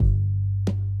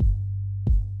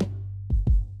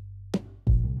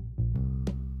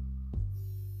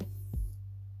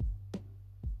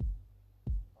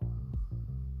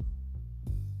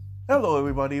Hello,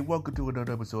 everybody. Welcome to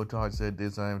another episode of Todd Said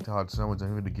This. I am Todd Summers.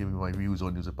 I'm here to give you my views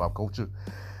on news and pop culture.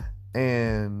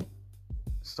 And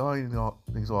starting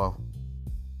things off,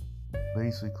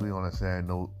 basically on a sad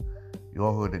note, you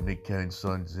all heard that Nick Cannon's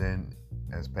son Zen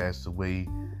has passed away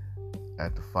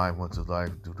after 5 months of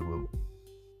life due to a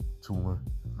tumor.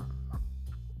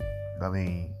 I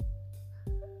mean,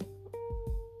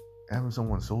 having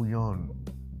someone so young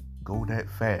go that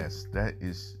fast, that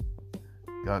is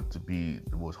got to be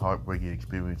the most heartbreaking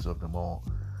experience of them all,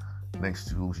 next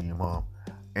to losing your mom.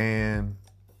 And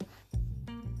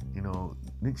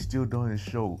Nick's still doing his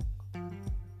show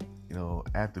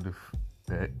after the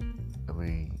fact. I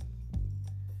mean,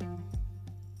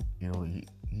 he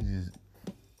just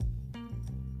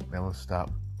never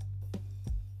stopped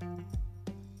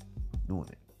doing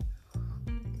it.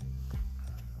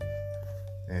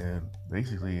 And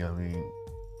basically, I mean,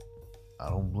 I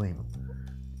don't blame him.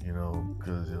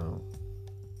 Because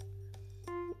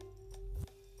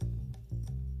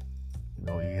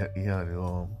he had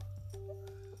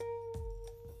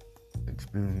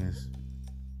experience.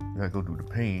 You gotta go through the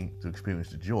pain to experience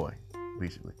the joy,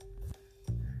 basically.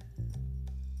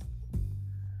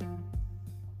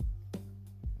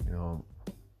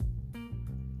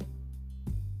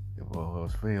 If all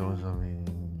else fails, I mean,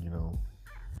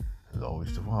 there's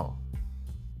always tomorrow.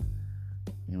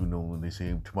 Even though when they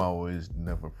say tomorrow is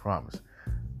never promised.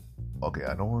 Okay,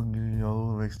 I don't want to get you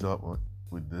all mixed up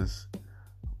with this.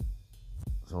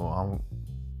 So I'm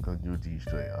going to give it to you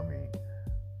straight. I mean,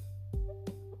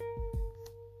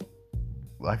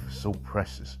 life is so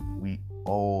precious. We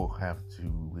all have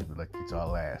to live it like it's our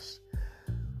last.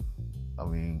 I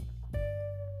mean,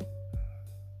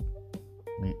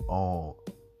 we all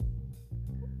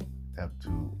have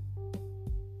to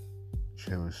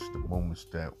cherish the moments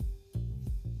that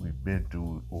we've been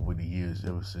through over the years,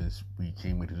 ever since we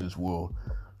came into this world.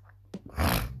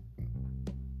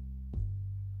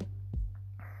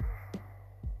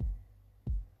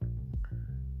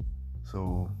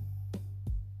 So,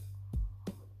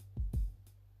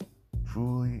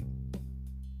 truly,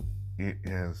 it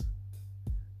has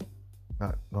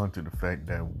not gone to the fact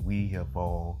that we have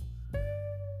all,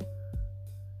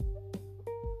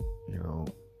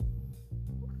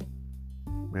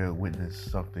 bear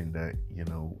witness something that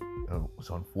was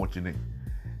unfortunate,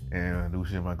 and I do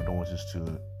send my condolences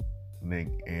to Nick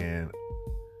and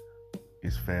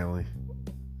his family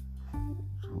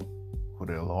for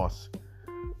their loss.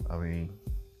 I mean,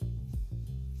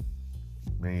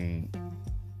 may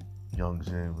young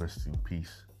Zen rest in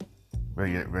peace,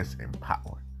 rest in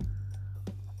power.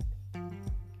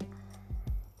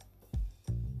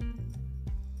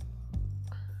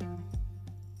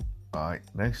 Alright,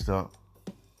 next up,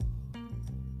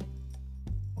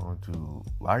 on to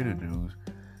lighter news.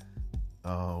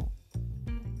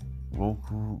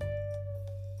 Roku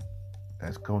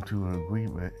has come to an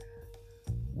agreement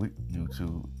with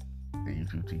YouTube and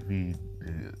YouTube TV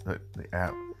to let the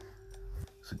app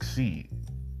succeed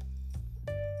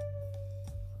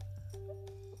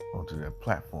onto their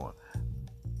platform.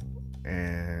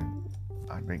 And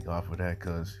I thank God for that,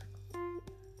 because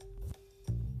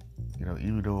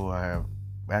even though I have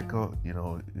backup, it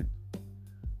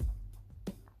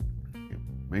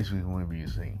basically wouldn't be the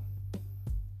same.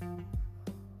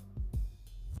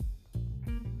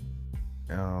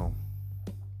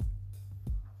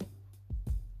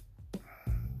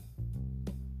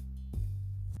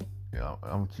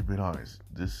 I'm gonna keep it honest.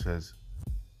 This has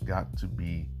got to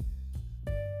be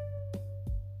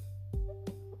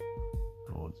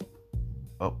the most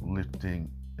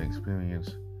uplifting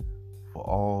experience for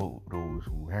all those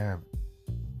who have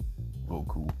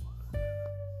Roku.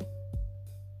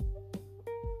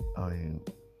 I mean,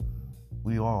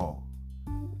 we all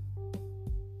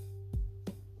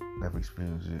have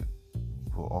experienced it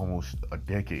for almost a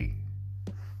decade.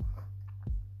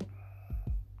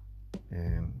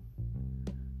 And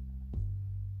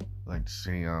like to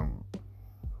say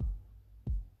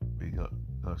big up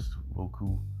us to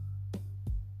Roku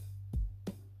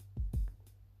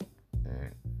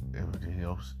and everything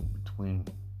else in between.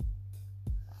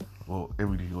 Well,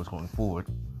 everything else going forward.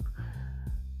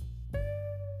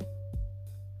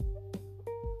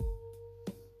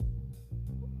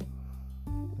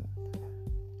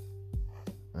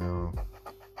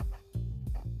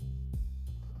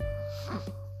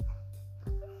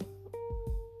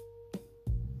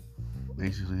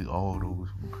 Basically, all those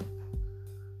who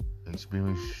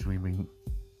experience streaming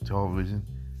television,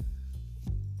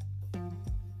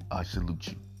 I salute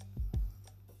you,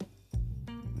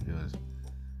 because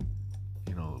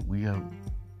we have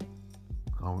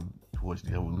come towards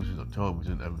the evolution of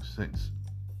television ever since.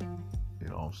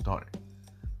 all started.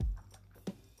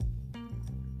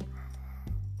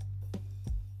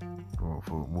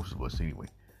 For most of us, anyway.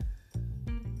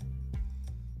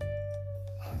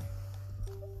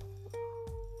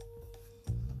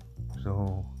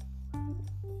 So,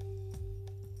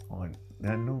 on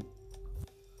that note,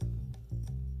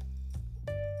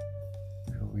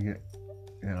 we get,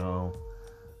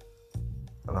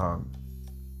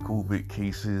 COVID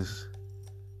cases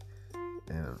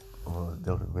and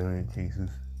Delta variant cases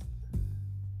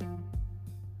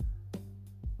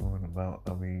going about.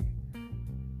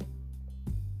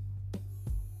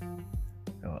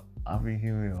 I've been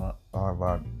hearing a lot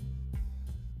about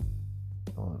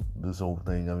this whole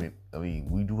thing. I mean,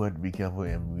 we do have to be careful,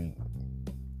 and we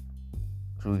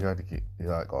truly have to get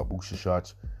like our booster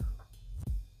shots.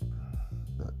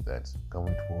 That's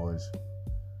coming towards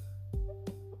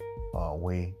our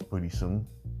way pretty soon.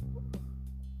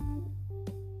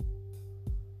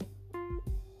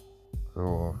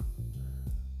 So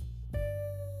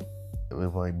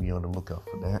everybody be on the lookout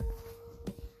for that.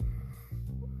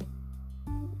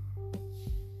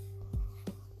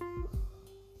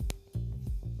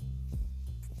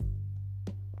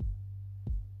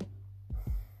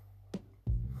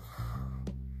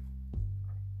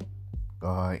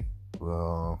 Alright,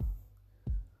 well,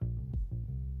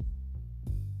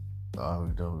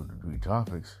 we've done with the 3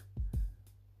 topics.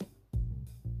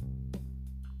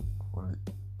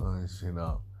 Let's send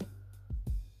out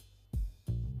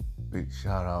big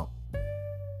shout out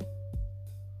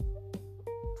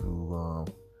to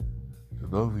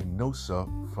Lovey Nosa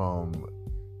from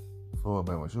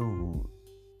Florida, who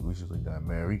recently got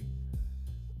married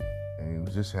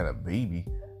and just had a baby,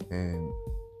 and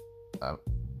I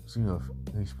seen her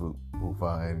Facebook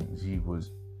profile, and she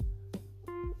was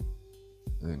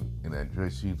in that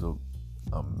dress. She looked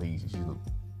amazing. She looked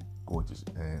gorgeous,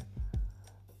 and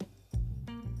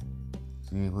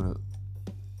she ain't gonna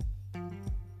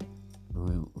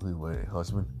with her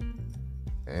husband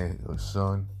and her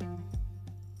son.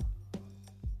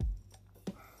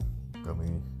 I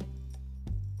mean,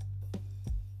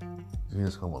 she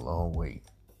has come a long way,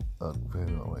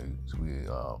 very long way to be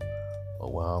a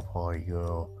wild party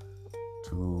girl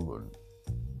to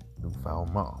a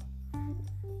newfound mom.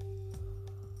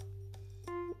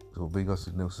 So big ups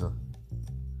to Nilsa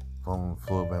from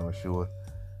Florida Shore,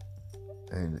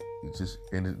 and it just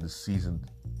ended the season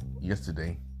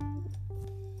yesterday.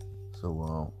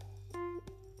 So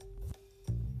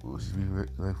will she be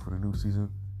ready for the new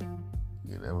season?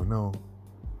 You never know.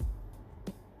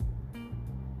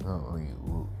 I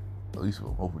mean, at least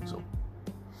we're hoping so.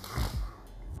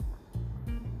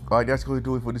 Alright, that's going to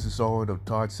do it for this installment of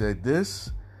Todd Said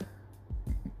This.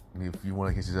 If you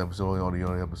want to catch this episode and all the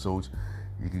other episodes,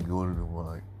 you can go to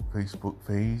my Facebook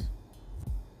page.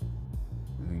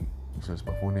 You search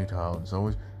my full name, Todd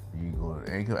Summers. You can go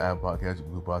to Anchor, Apple Podcasts,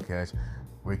 Google Podcasts,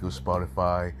 Ranker,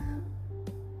 Spotify,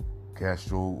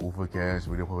 Castro, Overcast,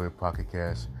 Radio Public, Pocket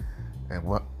Cast, and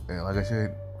like I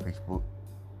said, Facebook.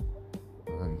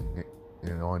 You can get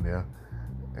it on there.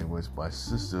 And with my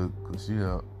sister, because she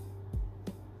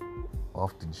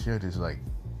often share this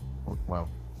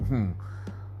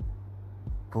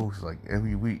posts like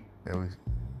every week,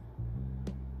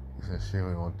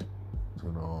 sharing on to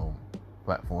the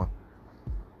platform.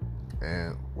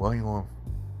 And while you're on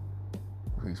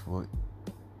Facebook,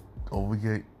 don't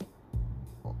forget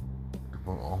to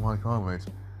put all my comments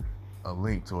a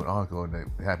link to an article that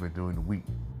happened during the week.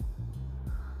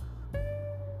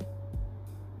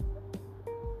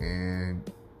 And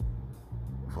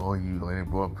for all you Atlantic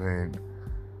broadband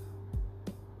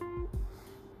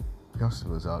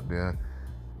customers out there,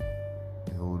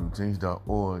 you go to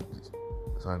change.org,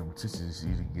 sign a petition so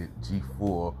you can get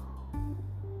G4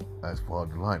 as part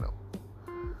of the lineup.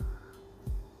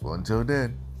 Well, until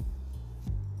then,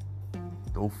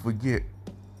 don't forget,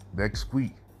 next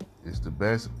week is the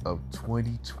best of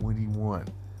 2021.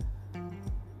 And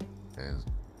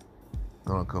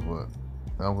I'm gonna cover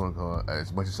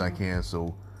as much as I can,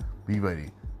 so be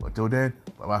ready. Until then,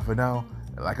 bye-bye for now.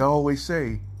 And like I always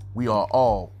say, we are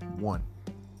all one.